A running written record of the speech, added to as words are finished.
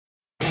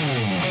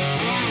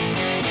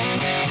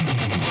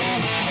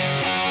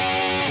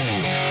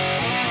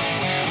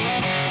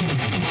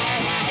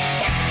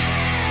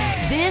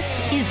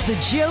the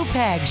Joe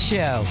Pags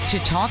Show. To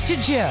talk to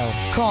Joe,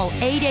 call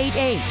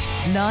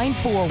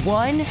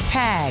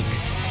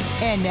 888-941-PAGS.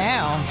 And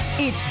now,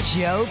 it's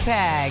Joe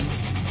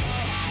Pags.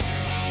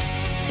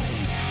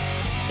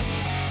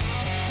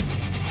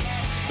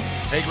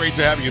 Hey, great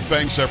to have you.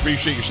 Thanks. I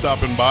appreciate you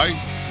stopping by.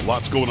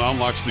 Lots going on,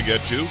 lots to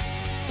get to.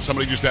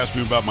 Somebody just asked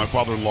me about my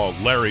father-in-law,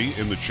 Larry,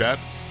 in the chat.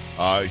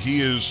 He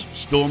is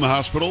still in the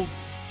hospital,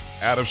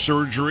 out of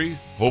surgery,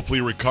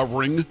 hopefully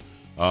recovering,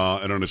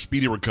 and on a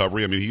speedy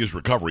recovery. I mean, he is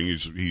recovering.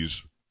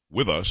 He's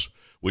with us,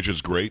 which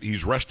is great.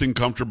 He's resting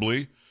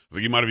comfortably. I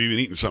think he might have even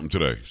eaten something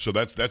today. So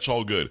that's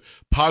all good.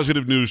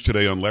 Positive news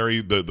today on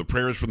Larry. The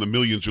prayers from the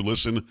millions who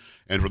listen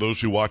and for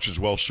those who watch as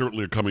well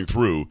certainly are coming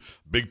through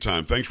big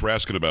time. Thanks for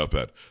asking about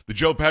that. The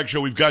Joe Pags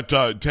Show, we've got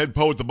Ted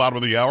Poe at the bottom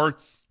of the hour,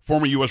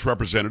 former U.S.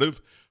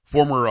 representative,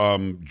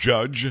 former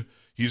judge.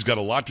 He's got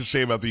a lot to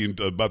say about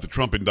the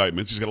Trump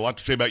indictments. He's got a lot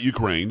to say about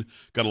Ukraine,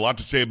 got a lot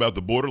to say about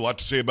the border, a lot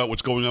to say about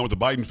what's going on with the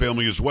Biden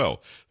family as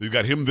well. We've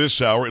got him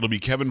this hour. It'll be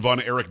Kevin Von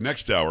Erich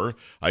next hour,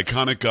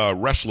 iconic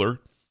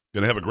wrestler.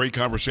 Going to have a great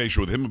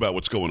conversation with him about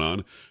what's going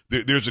on.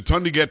 There's a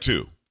ton to get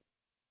to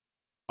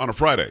on a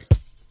Friday.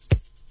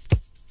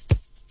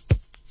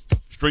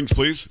 Strings,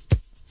 please.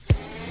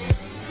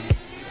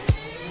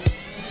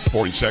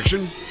 Pouring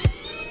section.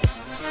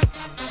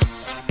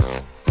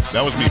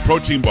 That was me,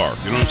 protein bar.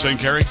 You know what I'm saying,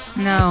 Carrie?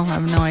 No, I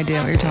have no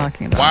idea what you're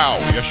talking about. Wow,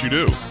 yes you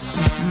do.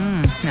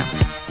 No.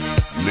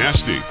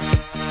 Nasty.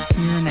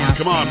 You're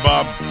nasty. Come on,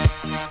 Bob.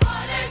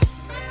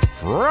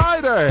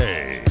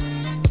 Friday.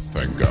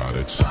 Thank God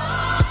it's...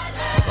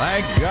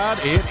 Thank God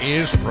it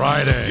is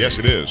Friday. Yes,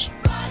 it is.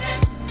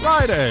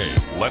 Friday.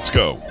 Let's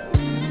go.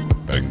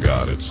 Thank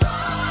God it's...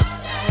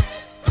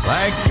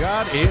 Thank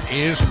God it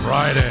is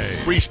Friday.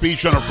 Free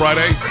speech on a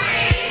Friday.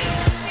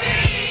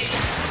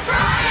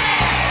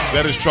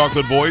 That is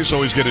Chocolate Boys,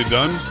 always get it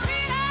done.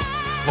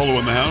 Polo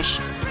in the house.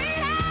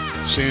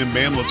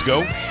 Sandman, let's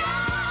go.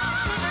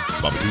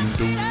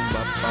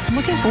 I'm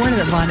looking forward to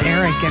that Von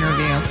Erich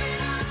interview.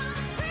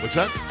 What's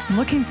that? I'm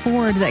looking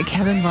forward to that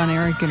Kevin Von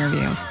Erich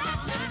interview.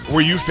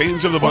 Were you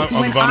fans of the Von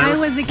Erich? When I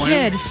was a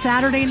kid,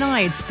 Saturday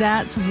nights,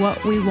 that's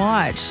what we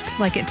watched.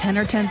 Like at 10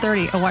 or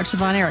 10:30, I watched the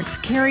Von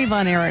Erichs. Carrie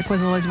Von Erich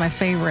was always my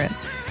favorite.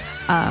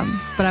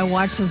 But I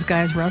watched those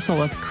guys wrestle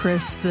with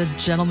Chris the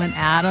Gentleman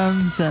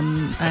Adams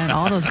and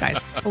all those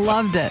guys.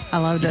 Loved it. I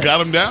loved it. You got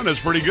him down.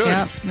 That's pretty good.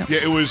 Yep. Yeah,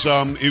 it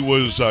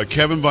was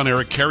Kevin Von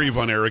Erich, Carrie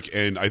Von Erich,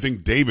 and I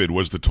think David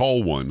was the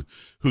tall one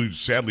who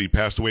sadly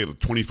passed away at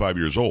 25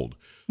 years old.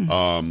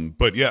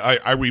 But yeah,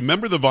 I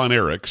remember the Von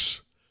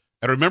Erichs,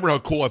 and I remember how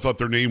cool I thought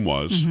their name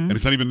was, and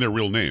it's not even their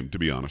real name, to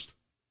be honest.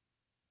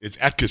 It's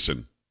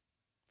Atkinson.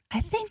 I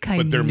think I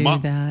But their knew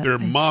mom, that. their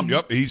mom,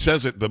 yep, he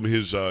says it.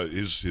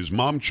 His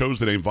mom chose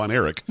the name Von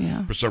Erich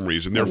for some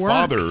reason. Their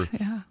father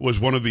was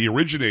one of the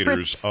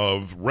originators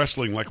of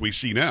wrestling like we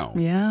see now.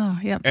 Yeah,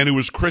 yep. And it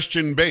was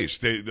Christian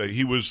based.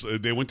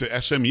 They went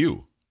to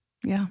SMU.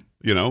 Yeah.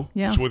 You know,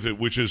 yeah.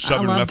 which is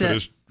Southern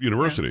Methodist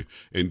University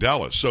in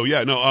Dallas. So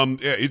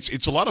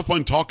it's a lot of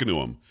fun talking to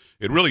him.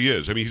 It really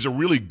is. I mean, he's a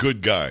really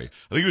good guy.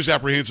 I think he was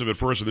apprehensive at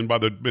first, and then by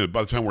the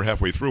time we're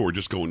halfway through, we're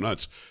just going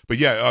nuts. But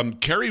yeah,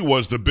 Kerry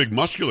was the big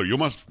muscular. You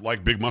must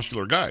like big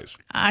muscular guys.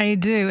 I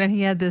do, and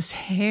he had this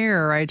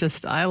hair. I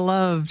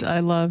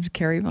loved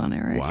Kerry Von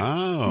Erich.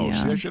 Wow.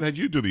 Yeah. See, I should have had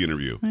you do the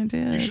interview. I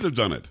did. You should have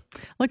done it.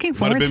 Looking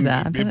forward to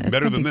that.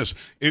 Better than this.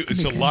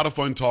 It's a lot of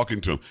fun talking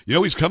to him. You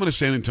know, he's coming to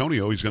San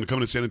Antonio. He's going to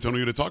come to San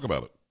Antonio to talk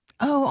about it.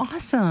 Oh,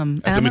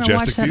 awesome. At the I'm going to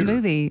watch that Theater.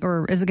 movie.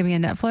 Or is it going to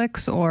be on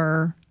Netflix?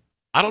 Or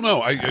I don't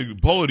know.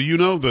 Paula, do you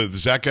know the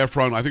Zac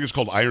Efron? I think it's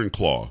called Iron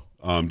Claw.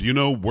 Do you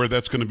know where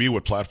that's going to be?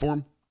 What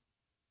platform?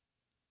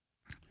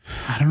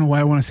 I don't know why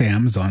I want to say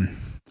Amazon.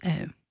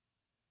 Oh.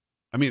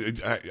 I mean,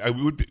 I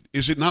would.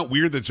 Is it not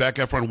weird that Zac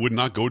Efron would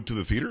not go to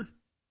the theater?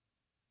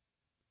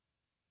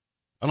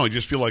 I don't know. I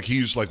just feel like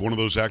he's like one of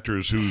those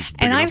actors who's. Big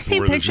And enough I've to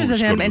seen where pictures of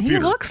movies go him, to and the he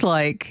theater. looks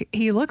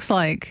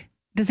like.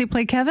 Does he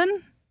play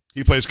Kevin?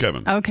 He plays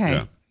Kevin. Okay,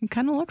 Yeah. he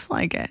kind of looks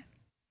like it.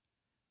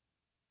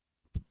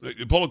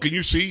 Paula, can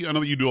you see? I know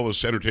that you do all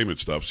this entertainment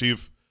stuff. See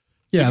if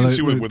Yeah, you can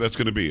see where that's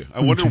going to be.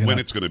 I wonder when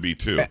it's going to be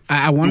too.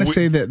 I want to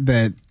say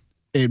that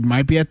it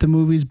might be at the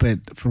movies, but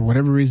for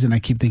whatever reason, I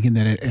keep thinking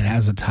that it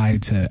has a tie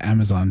to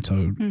Amazon,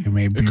 so it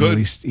may be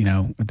released,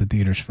 at the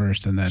theaters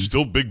first, and then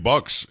still big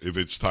bucks if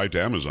it's tied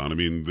to Amazon. I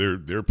mean,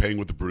 they're paying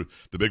what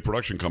the big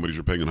production companies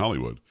are paying in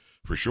Hollywood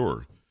for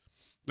sure.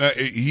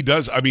 He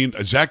does. I mean,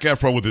 Zac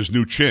Efron with his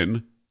new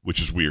chin,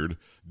 which is weird,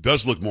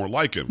 does look more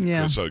like him.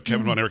 Yeah. Because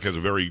Kevin Von Erich has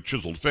a very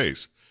chiseled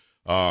face.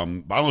 I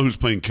don't know who's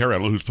playing Carrie. I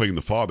don't know who's playing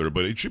the father,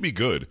 but it should be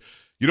good.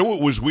 You know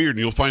what was weird, and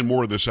you'll find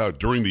more of this out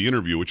during the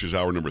interview, which is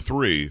hour number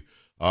 3.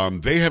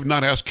 They have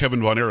not asked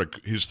Kevin Von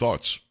Erich his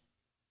thoughts.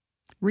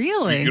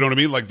 Really? You know what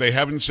I mean? Like they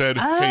haven't said,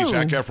 hey,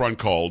 Zac Efron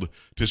called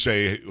to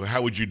say,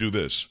 how would you do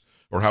this?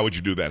 Or how would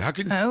you do that? How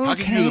can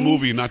you do the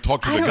movie and not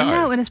talk to the guy? I don't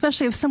know, and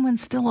especially if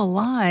someone's still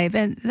alive.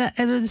 And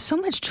there's so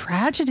much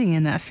tragedy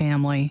in that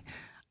family.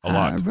 A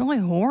lot. Really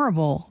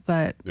horrible.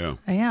 But yeah,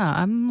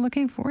 I'm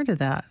looking forward to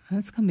that.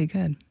 That's going to be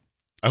good.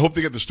 I hope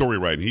they get the story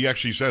right. And he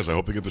actually says, I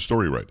hope they get the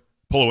story right.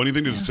 Polo,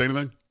 anything? Does it say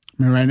anything?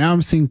 I mean, right now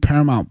I'm seeing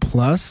Paramount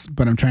Plus,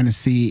 but I'm trying to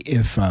see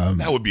if...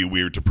 that would be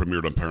weird to premiere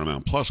it on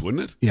Paramount Plus,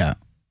 wouldn't it? Yeah.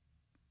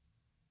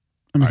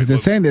 I mean, because they're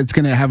saying that it's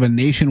going to have a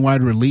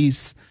nationwide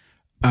release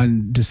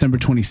on December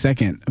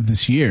 22nd of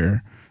this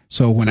year.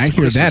 So when I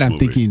hear that, I'm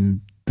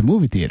thinking the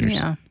movie theaters.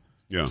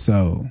 Yeah.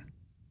 So...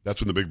 That's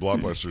when the big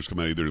blockbusters come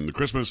out, either in the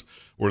Christmas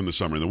or in the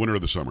summer, in the winter or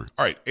the summer.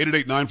 All right,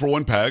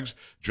 888-941-PAGS.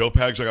 Joe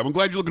Pags. I'm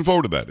glad you're looking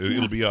forward to that.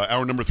 It'll be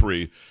hour number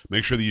 3.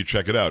 Make sure that you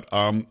check it out.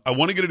 I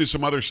want to get into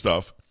some other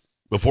stuff.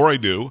 Before I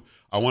do,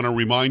 I want to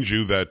remind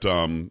you that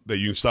that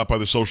you can stop by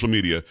the social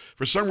media.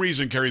 For some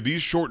reason, Carrie,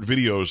 these short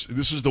videos,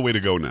 this is the way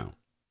to go now.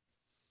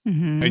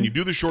 Mm-hmm. And you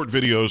do the short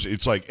videos,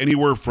 it's like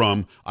anywhere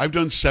from, I've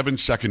done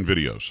 7-second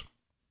videos.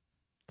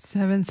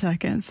 7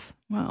 seconds.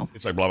 Wow.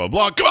 It's like blah, blah,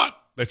 blah. Come on.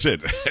 That's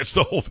it. That's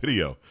the whole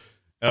video.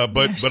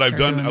 But I've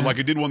done, like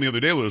I did one the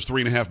other day that was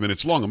 3.5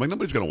 minutes long. I'm like,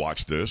 nobody's going to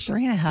watch this.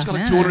 3.5 minutes. It's got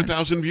like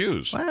 200,000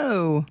 views.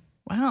 Whoa.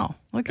 Wow.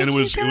 Look at and you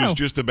it was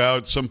just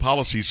about some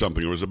policy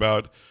something. It was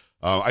about,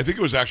 I think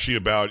it was actually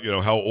about,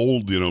 how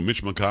old,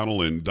 Mitch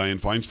McConnell and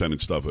Dianne Feinstein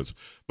and stuff is.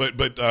 But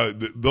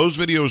those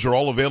videos are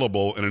all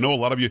available. And I know a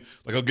lot of you,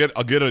 like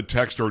I'll get a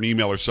text or an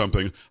email or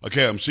something.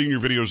 Okay, I'm seeing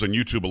your videos on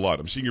YouTube a lot.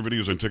 I'm seeing your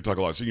videos on TikTok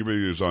a lot. I'm seeing your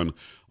videos on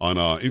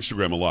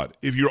Instagram a lot.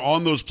 If you're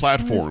on those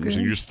platforms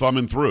and you're just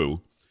thumbing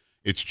through,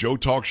 it's Joe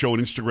Talk Show on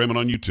Instagram and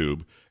on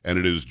YouTube, and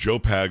it is Joe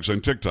Pags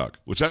on TikTok.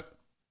 What's that?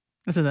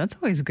 So that's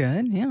always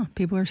good. Yeah,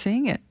 people are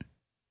seeing it.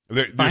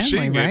 They're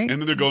seeing it, and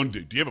then they're going,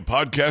 do you have a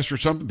podcast or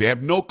something? They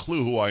have no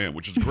clue who I am,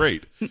 which is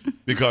great.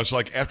 Because,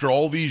 like, after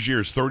all these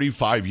years,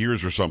 35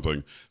 years or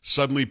something,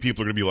 suddenly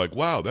people are going to be like,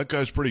 wow, that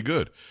guy's pretty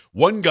good.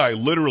 One guy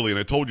literally, and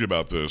I told you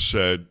about this,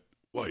 said,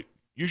 wait,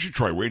 you should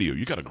try radio.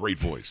 You got a great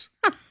voice.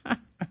 What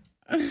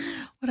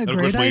a and great of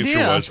course, my idea.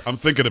 answer was, I'm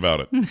thinking about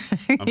it. I'm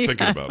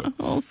thinking about it.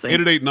 We'll see.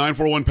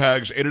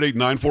 888-941-PAGS,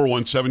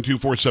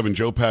 888-941-7247,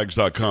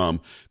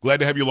 joepags.com. Glad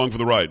to have you along for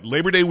the ride.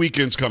 Labor Day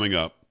weekend's coming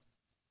up.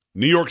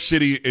 New York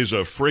City is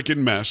a freaking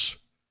mess.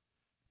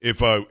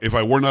 If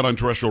I were not on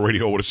terrestrial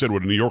radio, I would have said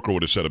what a New Yorker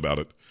would have said about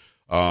it.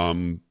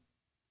 And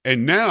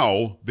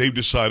now they've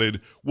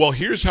decided, well,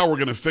 here's how we're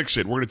going to fix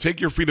it. We're going to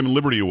take your freedom and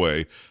liberty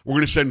away. We're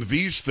going to send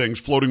these things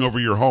floating over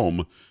your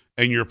home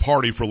and your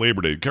party for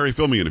Labor Day. Carrie,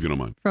 fill me in if you don't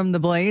mind. From the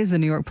blaze, the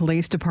New York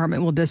Police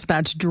Department will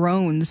dispatch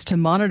drones to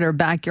monitor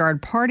backyard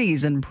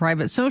parties and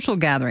private social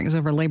gatherings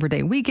over Labor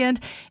Day weekend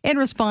in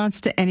response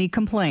to any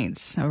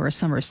complaints. However,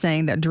 some are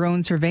saying that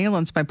drone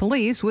surveillance by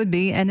police would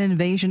be an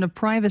invasion of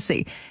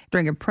privacy.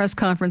 During a press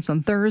conference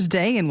on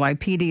Thursday,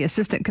 NYPD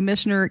Assistant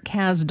Commissioner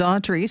Kaz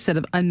Daughtry said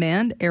of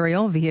unmanned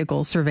aerial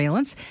vehicle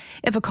surveillance,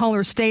 if a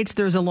caller states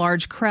there's a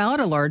large crowd,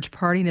 a large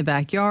party in the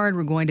backyard,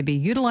 we're going to be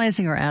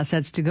utilizing our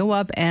assets to go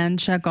up and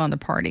check on the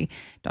party.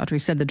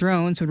 Daughtry said the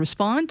drones would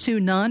respond to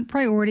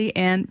non-priority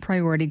and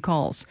priority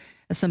calls.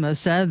 As some have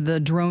said, the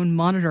drone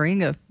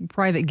monitoring of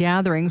private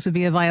gatherings would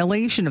be a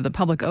violation of the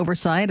public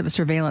oversight of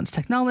surveillance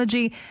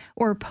technology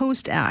or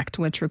POST Act,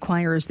 which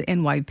requires the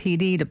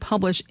NYPD to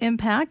publish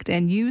impact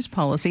and use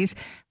policies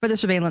for the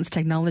surveillance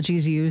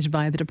technologies used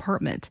by the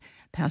department.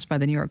 Passed by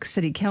the New York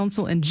City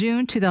Council in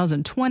June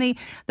 2020,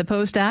 the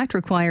POST Act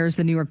requires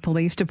the New York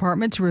Police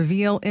Department to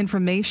reveal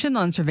information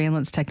on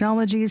surveillance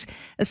technologies,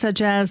 such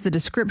as the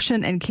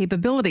description and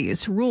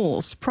capabilities,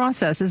 rules,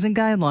 processes, and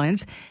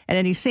guidelines, and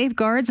any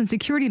safeguards and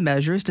security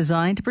measures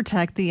designed to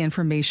protect the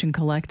information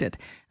collected.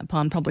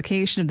 Upon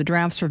publication of the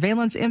draft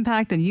surveillance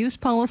impact and use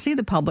policy,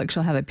 the public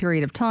shall have a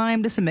period of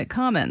time to submit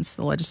comments,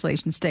 the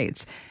legislation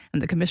states.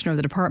 And the commissioner of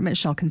the department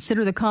shall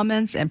consider the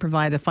comments and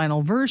provide the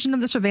final version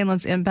of the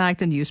surveillance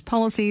impact and use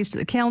policies to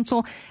the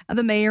council,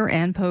 the mayor,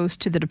 and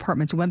post to the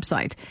department's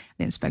website.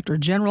 The inspector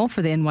general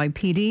for the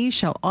NYPD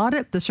shall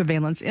audit the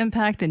surveillance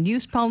impact and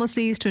use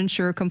policies to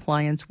ensure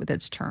compliance with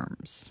its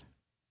terms.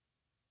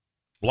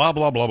 Blah,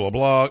 blah, blah, blah,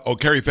 blah. Oh,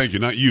 Carrie, thank you.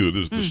 Not you.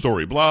 This is the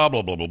story. Blah,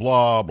 blah, blah, blah,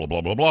 blah, blah,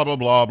 blah, blah, blah, blah,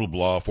 blah, blah,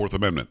 blah, Fourth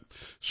Amendment.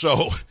 So,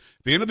 at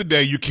the end of the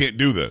day, you can't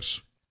do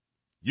this.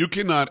 You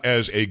cannot,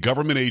 as a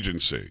government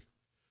agency,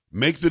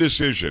 make the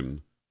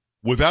decision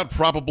without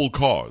probable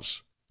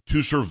cause to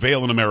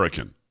surveil an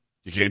American.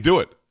 You can't do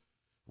it.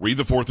 Read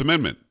the Fourth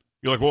Amendment.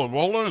 You're like, well,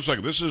 hold on a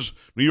second. This is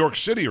New York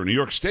City or New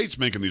York State's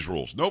making these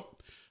rules. Nope.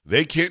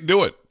 They can't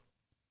do it.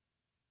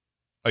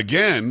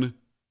 Again,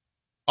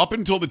 up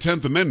until the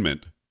 10th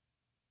Amendment,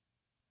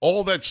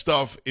 all that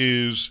stuff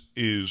is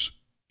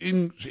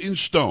in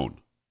stone.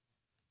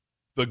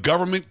 The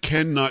government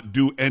cannot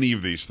do any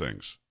of these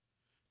things.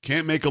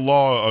 Can't make a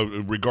law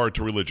in regard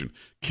to religion.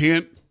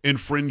 Can't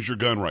infringe your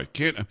gun right.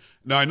 Can't.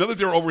 Now, I know that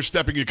they're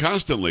overstepping it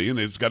constantly, and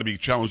it's got to be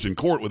challenged in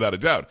court without a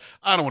doubt.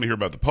 I don't want to hear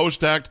about the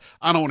Post Act.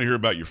 I don't want to hear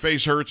about your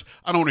face hurts.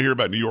 I don't want to hear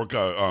about New York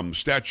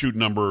statute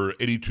number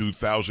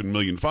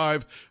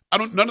 82,000,005.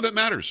 None of that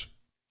matters.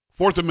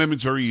 Fourth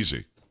Amendment's very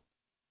easy.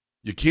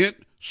 You can't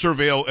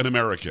surveil an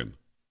American.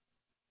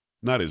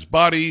 Not his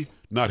body,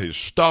 not his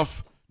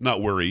stuff,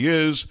 not where he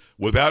is,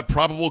 without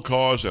probable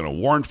cause and a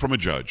warrant from a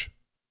judge.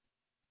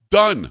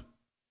 Done.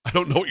 I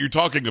don't know what you're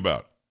talking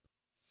about.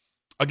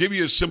 I'll give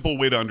you a simple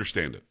way to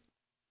understand it.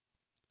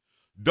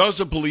 Does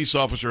a police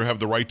officer have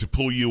the right to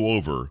pull you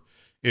over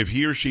if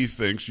he or she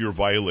thinks you're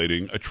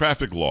violating a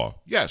traffic law?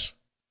 Yes,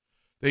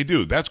 they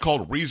do. That's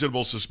called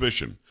reasonable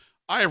suspicion.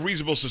 I have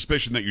reasonable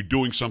suspicion that you're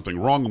doing something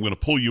wrong. I'm going to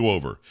pull you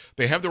over.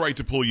 They have the right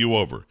to pull you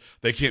over.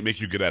 They can't make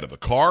you get out of the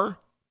car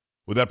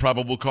with that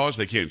probable cause.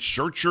 They can't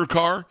search your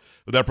car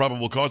with that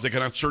probable cause. They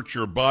cannot search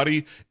your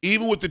body.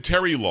 Even with the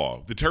Terry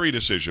law, the Terry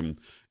decision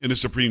in the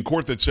Supreme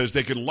Court that says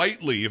they can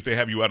lightly, if they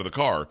have you out of the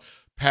car,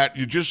 Pat,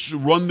 you just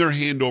run their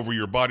hand over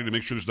your body to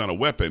make sure there's not a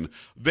weapon.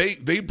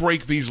 They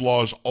break these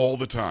laws all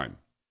the time.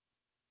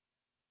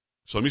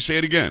 So let me say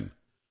it again.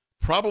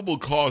 Probable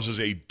cause is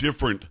a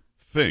different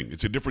thing.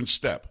 It's a different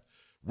step.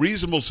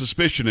 Reasonable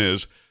suspicion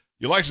is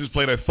your license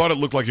plate. I thought it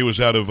looked like it was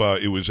out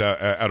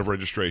of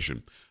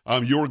registration.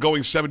 You were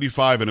going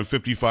 75 in a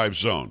 55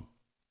 zone,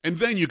 and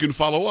then you can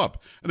follow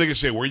up, and they can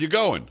say, "Where are you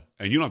going?"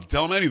 And you don't have to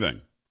tell them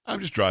anything. I'm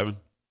just driving.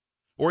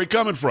 Where are you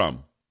coming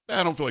from?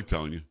 I don't feel like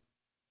telling you.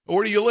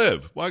 Where do you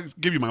live? Well, I'll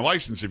give you my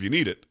license if you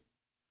need it,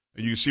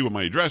 and you can see what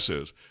my address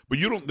is. But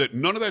you don't.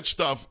 None of that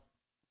stuff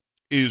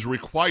is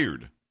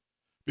required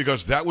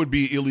because that would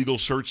be illegal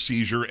search,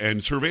 seizure,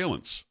 and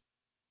surveillance.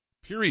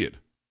 Period.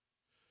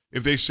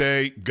 If they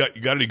say,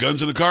 you got any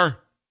guns in the car?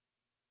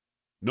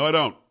 No, I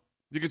don't.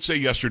 You could say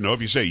yes or no.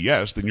 If you say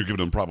yes, then you're giving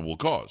them probable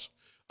cause,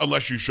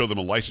 unless you show them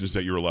a license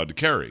that you're allowed to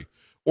carry,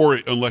 or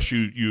unless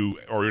you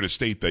are in a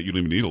state that you don't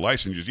even need a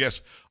license. Just,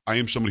 yes, I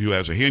am somebody who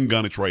has a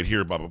handgun. It's right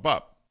here, blah, blah, blah.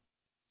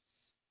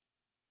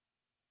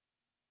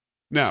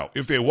 Now,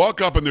 if they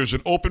walk up and there's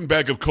an open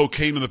bag of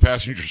cocaine in the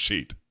passenger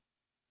seat,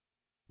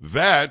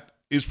 that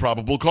is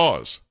probable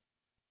cause.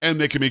 And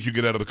they can make you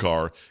get out of the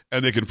car,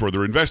 and they can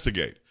further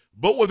investigate.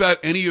 But without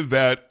any of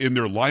that in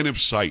their line of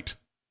sight,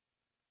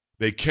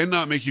 they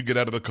cannot make you get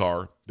out of the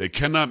car. They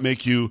cannot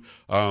make you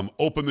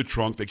open the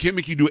trunk. They can't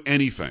make you do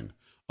anything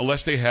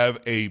unless they have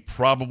a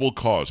probable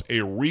cause,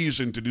 a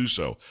reason to do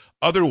so.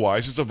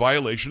 Otherwise, it's a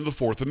violation of the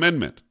Fourth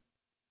Amendment.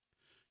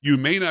 You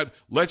may not,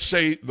 let's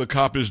say the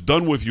cop is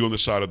done with you on the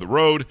side of the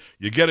road.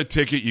 You get a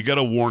ticket, you get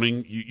a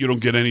warning, you don't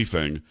get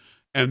anything.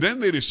 And then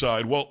they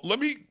decide, well, let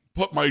me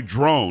put my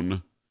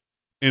drone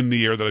in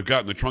the air that I've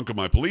got in the trunk of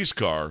my police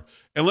car,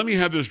 and let me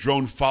have this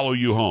drone follow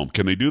you home.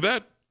 Can they do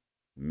that?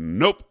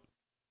 Nope.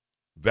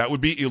 That would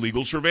be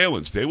illegal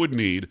surveillance. They would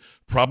need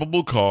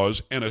probable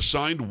cause and a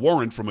signed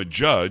warrant from a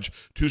judge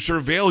to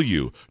surveil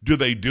you. Do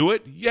they do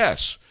it?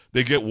 Yes.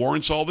 They get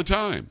warrants all the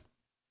time.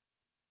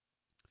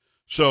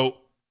 So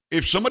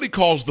if somebody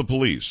calls the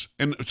police,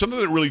 and something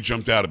that really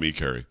jumped out at me,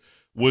 Carrie,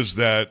 was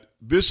that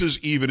this is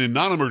even in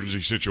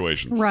non-emergency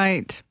situations.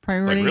 Right.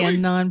 Priority really?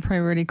 and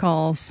non-priority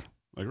calls.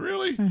 Like,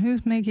 really?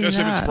 Who's making that? Yes,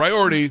 if it's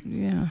priority,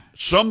 yeah.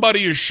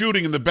 Somebody is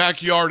shooting in the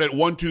backyard at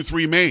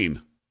 123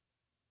 Main.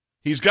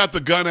 He's got the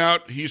gun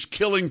out. He's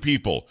killing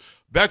people.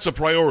 That's a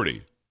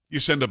priority. You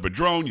send up a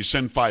drone. You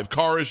send 5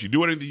 cars. You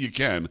do anything you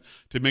can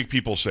to make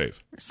people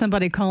safe.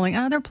 Somebody calling,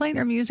 they're playing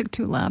their music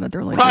too loud at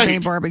their Labor Day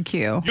barbecue.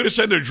 You're going to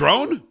send a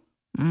drone?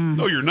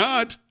 No, you're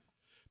not.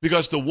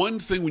 Because the one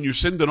thing when you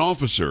send an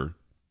officer,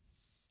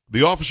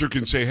 the officer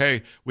can say,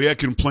 hey, we had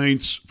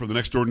complaints from the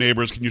next door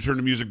neighbors. Can you turn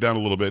the music down a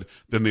little bit?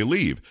 Then they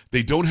leave.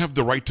 They don't have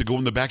the right to go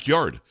in the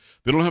backyard.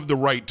 They don't have the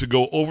right to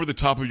go over the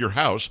top of your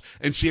house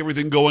and see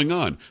everything going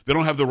on. They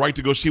don't have the right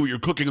to go see what you're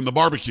cooking in the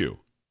barbecue.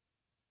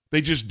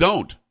 They just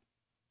don't.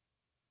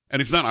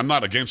 And it's not, I'm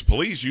not against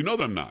police. You know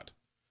that I'm not.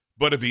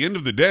 But at the end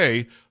of the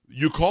day,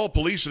 you call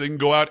police and they can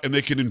go out and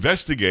they can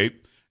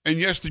investigate. And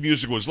yes, the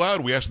music was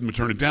loud. We asked them to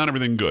turn it down.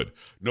 Everything good.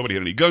 Nobody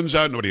had any guns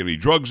out. Nobody had any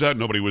drugs out.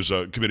 Nobody was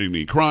committing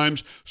any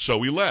crimes. So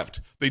we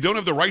left. They don't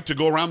have the right to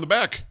go around the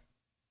back.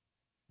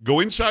 Go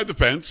inside the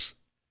fence.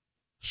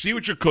 See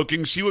what you're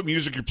cooking. See what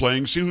music you're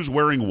playing. See who's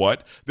wearing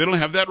what. They don't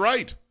have that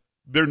right.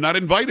 They're not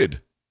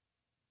invited.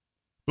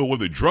 But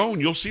with a drone,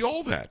 you'll see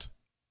all that.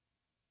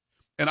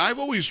 And I've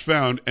always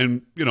found,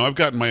 and, I've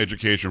gotten my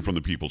education from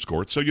the People's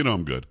Court, so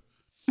I'm good.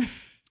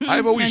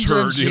 I've always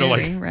heard,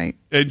 Judy, right.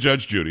 And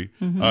Judge Judy,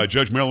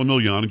 Judge Marilyn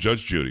Milian and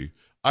Judge Judy,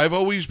 I've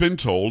always been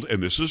told,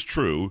 and this is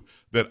true,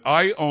 that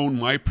I own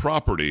my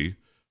property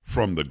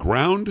from the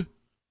ground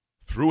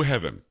through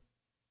heaven.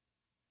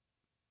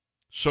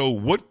 So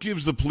what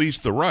gives the police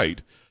the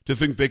right to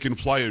think they can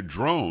fly a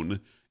drone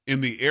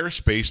in the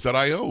airspace that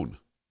I own?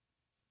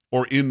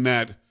 Or in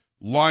that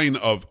line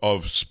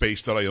of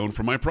space that I own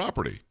from my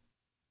property?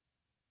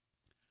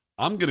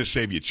 I'm going to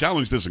say if you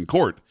challenge this in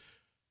court,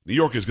 New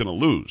York is going to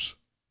lose.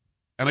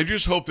 And I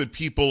just hope that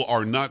people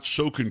are not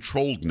so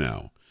controlled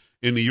now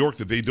in New York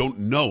that they don't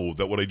know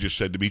that what I just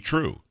said to be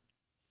true.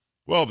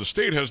 Well, the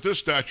state has this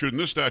statute and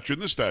this statute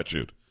and this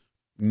statute.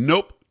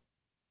 Nope.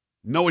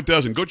 No, it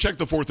doesn't. Go check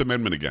the Fourth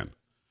Amendment again,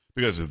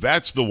 because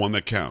that's the one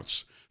that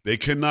counts. They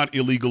cannot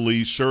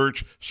illegally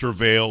search,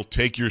 surveil,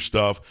 take your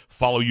stuff,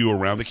 follow you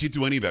around. They can't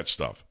do any of that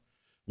stuff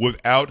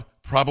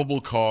without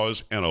probable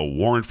cause and a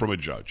warrant from a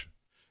judge.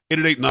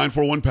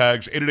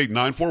 888-941-PAGS,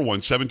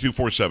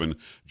 888-941-7247,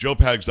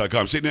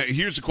 joepags.com. See, now,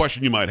 here's the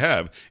question you might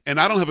have, and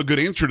I don't have a good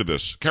answer to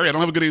this. Carrie, I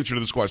don't have a good answer to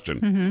this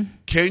question.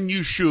 Can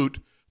you shoot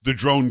the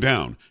drone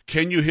down?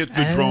 Can you hit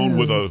the drone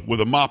with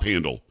a mop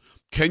handle?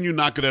 can you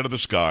knock it out of the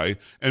sky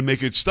and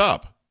make it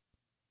stop?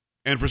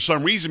 And for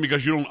some reason,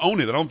 because you don't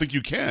own it, I don't think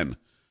you can.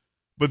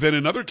 But then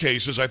in other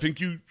cases, I think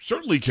you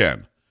certainly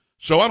can.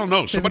 So I don't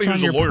know. Somebody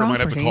who's a lawyer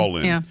might have to call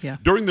in. Yeah.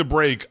 During the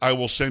break, I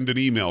will send an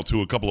email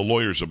to a couple of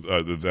lawyers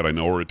that I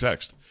know, or a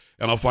text.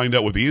 And I'll find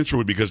out what the answer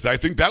would be, because I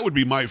think that would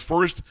be my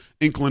first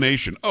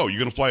inclination. Oh, you're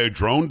going to fly a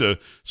drone to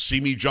see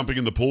me jumping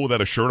in the pool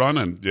without a shirt on,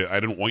 and I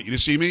didn't want you to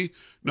see me?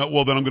 No,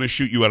 well, then I'm going to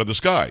shoot you out of the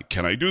sky.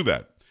 Can I do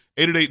that?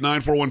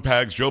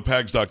 888-941-PAGS,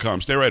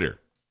 joepags.com. Stay right here.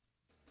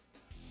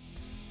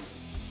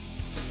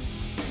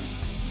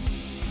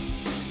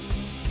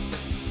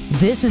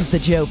 This is the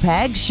Joe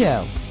Pags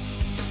Show.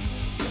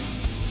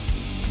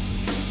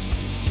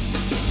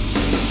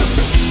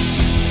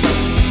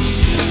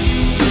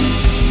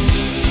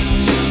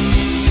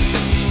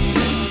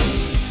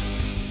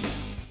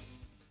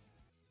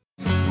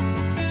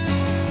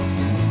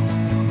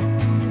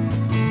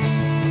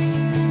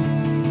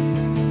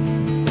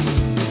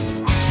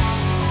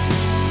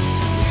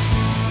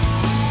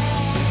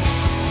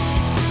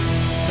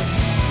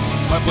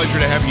 Pleasure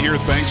to have you here.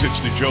 Thanks. It's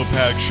the Joe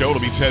Pags Show.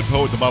 It'll be Ted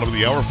Poe at the bottom of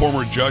the hour,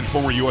 former judge,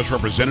 former U.S.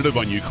 representative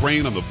on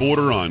Ukraine, on the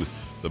border, on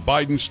the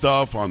Biden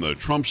stuff, on the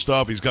Trump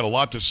stuff. He's got a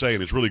lot to say,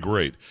 and it's really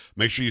great.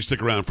 Make sure you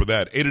stick around for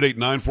that.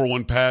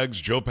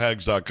 888-941-PAGS,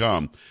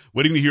 joepags.com.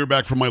 Waiting to hear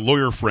back from my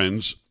lawyer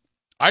friends.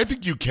 I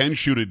think you can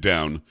shoot it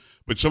down,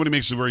 but somebody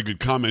makes a very good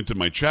comment in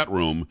my chat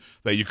room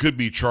that you could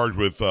be charged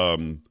with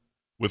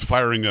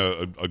firing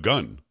a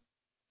gun.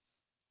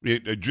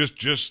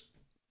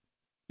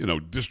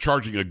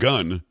 Discharging a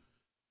gun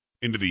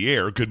into the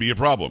air could be a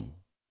problem,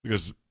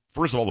 because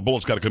first of all, the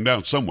bullet's got to come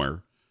down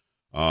somewhere.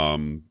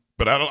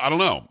 But I don't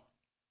know.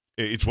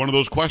 It's one of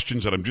those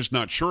questions that I'm just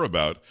not sure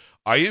about.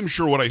 I am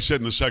sure what I said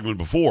in the segment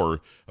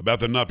before about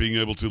them not being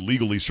able to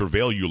legally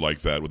surveil you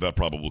like that without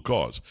probable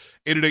cause.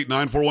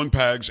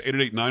 888-941-PAGS,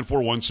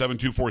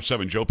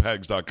 888-941-7247,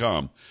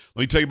 joepags.com. Let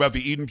me tell you about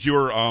the Eden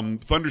Pure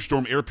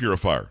thunderstorm air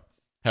purifier.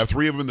 Have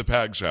 3 of them in the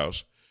Pags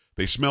house.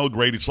 They smell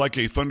great. It's like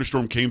a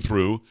thunderstorm came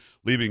through,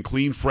 leaving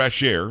clean,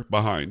 fresh air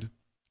behind,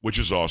 which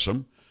is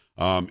awesome.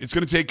 It's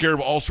going to take care of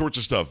all sorts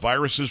of stuff.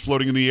 Viruses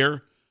floating in the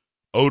air,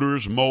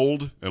 odors,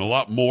 mold, and a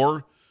lot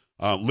more.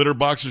 Litter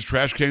boxes,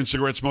 trash cans,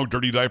 cigarette smoke,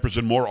 dirty diapers,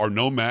 and more are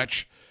no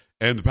match.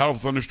 And the powerful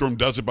thunderstorm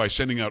does it by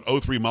sending out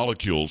O3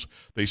 molecules.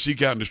 They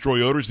seek out and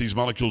destroy odors. These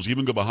molecules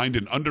even go behind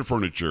and under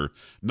furniture.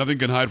 Nothing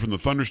can hide from the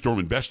thunderstorm.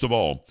 And best of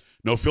all,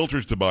 no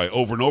filters to buy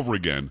over and over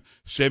again,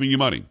 saving you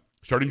money.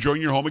 Start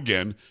enjoying your home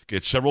again.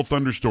 Get several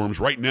thunderstorms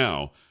right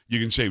now.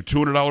 You can save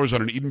 $200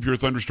 on an Eden Pure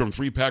Thunderstorm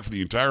 3-pack for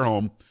the entire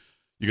home.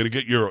 You're going to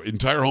get your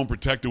entire home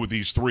protected with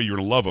these 3. You're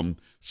going to love them.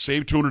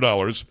 Save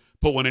 $200.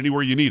 Put one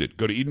anywhere you need it.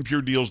 Go to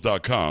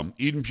EdenPureDeals.com,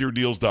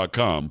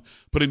 EdenPureDeals.com.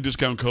 Put in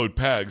discount code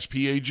PAGS,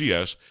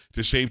 P-A-G-S,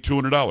 to save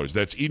 $200.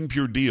 That's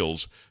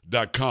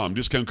EdenPureDeals.com.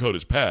 Discount code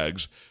is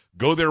PAGS.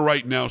 Go there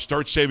right now.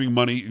 Start saving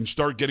money and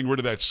start getting rid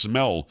of that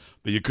smell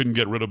that you couldn't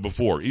get rid of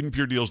before.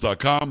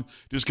 EdenPureDeals.com.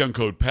 Discount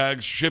code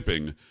PAGS.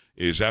 Shipping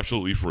is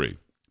absolutely free.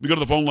 We go to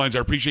the phone lines. I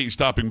appreciate you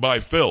stopping by.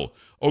 Phil,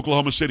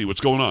 Oklahoma City,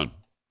 what's going on?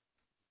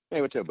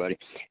 Hey, what's up, buddy?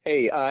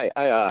 Hey,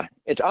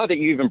 it's odd that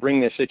you even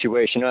bring this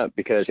situation up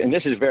because, and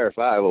this is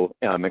verifiable,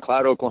 in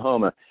McLeod,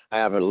 Oklahoma, I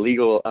have a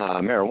legal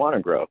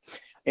marijuana grow.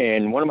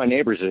 And one of my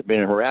neighbors has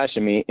been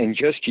harassing me, and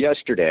just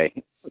yesterday,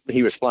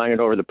 he was flying it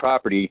over the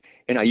property,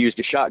 and I used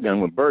a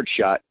shotgun with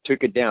birdshot,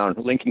 took it down.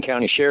 Lincoln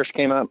County Sheriff's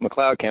came out,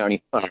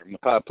 McLeod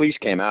Police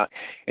came out,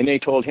 and they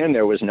told him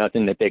there was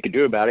nothing that they could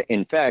do about it.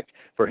 In fact,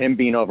 for him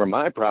being over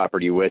my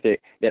property with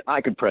it, that I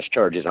could press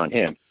charges on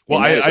him. Well,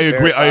 I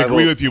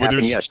agree with you, but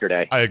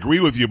I agree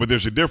with you, but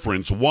there's a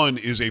difference. One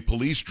is a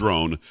police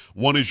drone.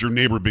 One is your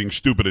neighbor being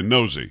stupid and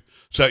nosy.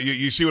 So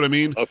you see what I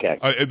mean? Okay.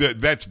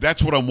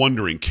 That's what I'm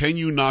wondering. Can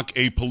you knock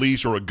a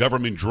police or a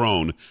government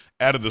drone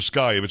out of the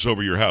sky if it's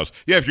over your house?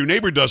 Yeah, if your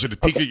neighbor does it to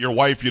peek at your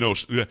wife,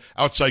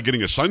 outside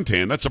getting a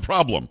suntan, that's a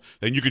problem.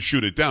 Then you could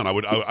shoot it down.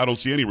 I don't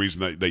see any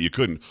reason that you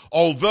couldn't.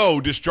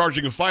 Although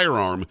discharging a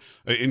firearm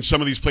in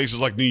some of these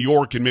places like New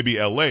York and maybe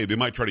L.A., they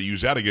might try to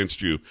use that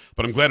against you.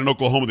 But I'm glad in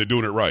Oklahoma they're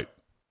doing it right.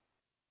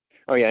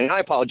 Oh, yeah, and I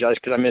apologize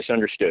because I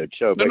misunderstood.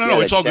 So,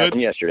 No, it's all good.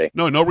 Yesterday.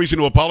 No reason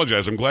to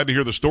apologize. I'm glad to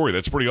hear the story.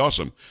 That's pretty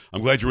awesome.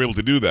 I'm glad you were able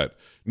to do that.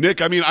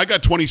 Nick, I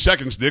got 20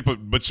 seconds, Nick,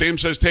 but Sam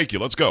says take you.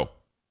 Let's go.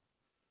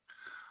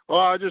 Well,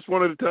 I just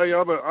wanted to tell you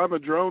I'm a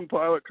drone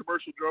pilot,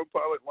 commercial drone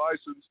pilot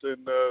licensed,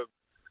 and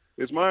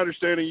it's my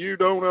understanding you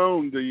don't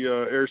own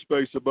the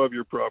airspace above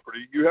your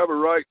property. You have a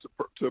right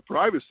to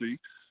privacy,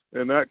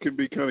 and that can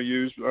be kind of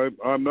used.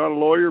 I'm not a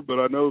lawyer, but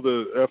I know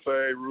the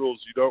FAA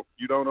rules.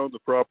 You don't own the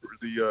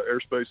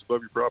airspace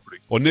above your property.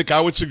 Well, Nick,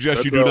 I would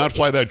suggest you do not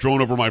fly that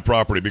drone over my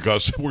property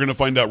because we're going to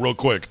find out real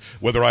quick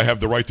whether I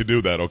have the right to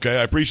do that. Okay,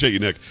 I appreciate you,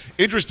 Nick.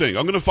 Interesting.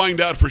 I'm going to find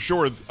out for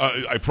sure.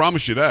 I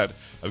promise you that.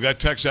 I've got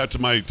texts out to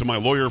my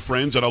lawyer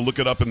friends, and I'll look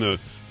it up in the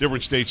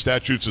different state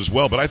statutes as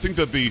well. But I think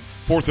that the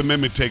Fourth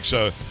Amendment takes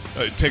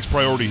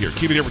priority here.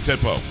 Keep it here for Ted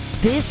Poe.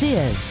 This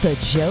is the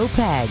Joe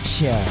Pags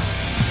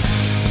Show.